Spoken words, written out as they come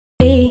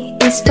A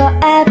is for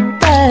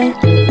apple,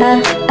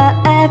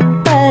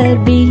 apple.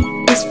 B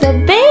is for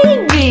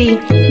baby,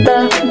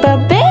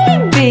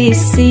 baby.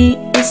 C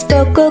is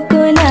for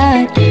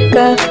coconut,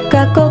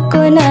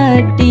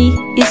 coconut. D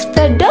is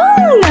for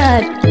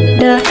donut,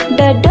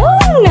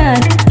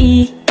 donut.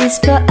 E is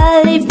for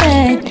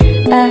elephant,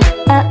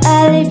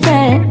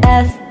 elephant.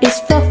 F is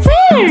for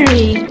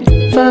fairy,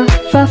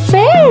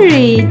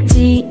 fairy.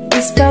 G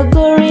is for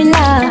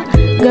gorilla,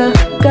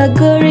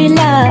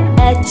 gorilla.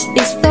 H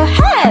is for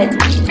head,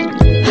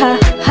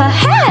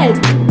 head.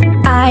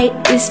 I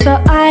is for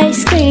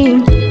ice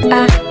cream,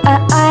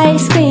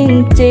 ice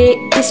cream. J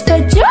is for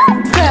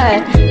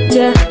joker,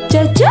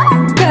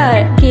 joker.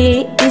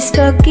 K is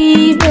for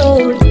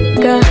keyboard,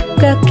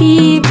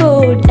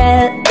 keyboard.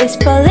 L is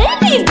for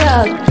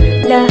ladybug,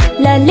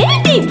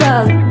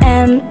 ladybug.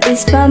 M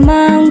is for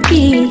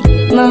monkey,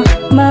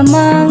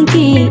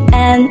 monkey.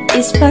 N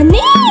is for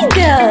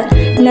needle,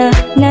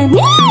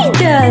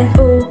 needle.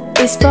 O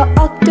is for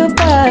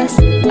octopus,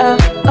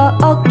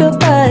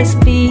 octopus.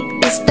 P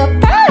is for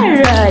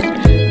parrot,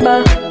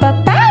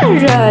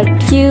 parrot.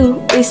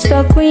 Q is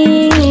for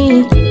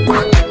queen,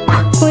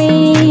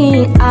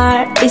 queen.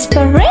 R is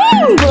for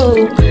rainbow,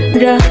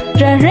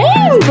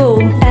 rainbow.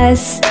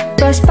 S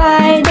for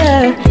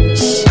spider,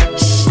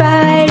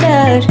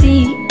 spider. T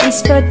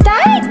is for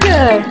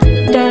tiger,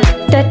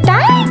 the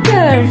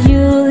tiger.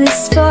 U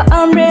is for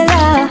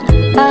umbrella,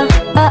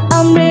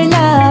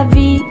 umbrella. V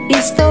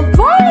is for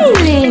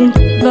violin,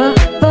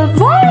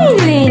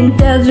 violin.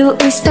 W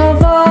is for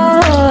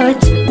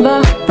watch,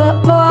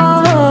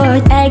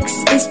 watch.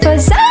 X is for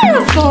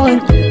xylophone,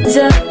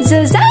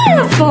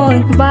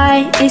 xylophone.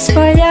 Y is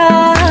for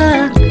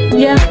yak,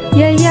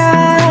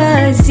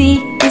 Z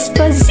is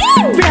for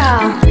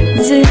zebra,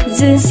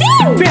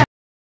 zebra.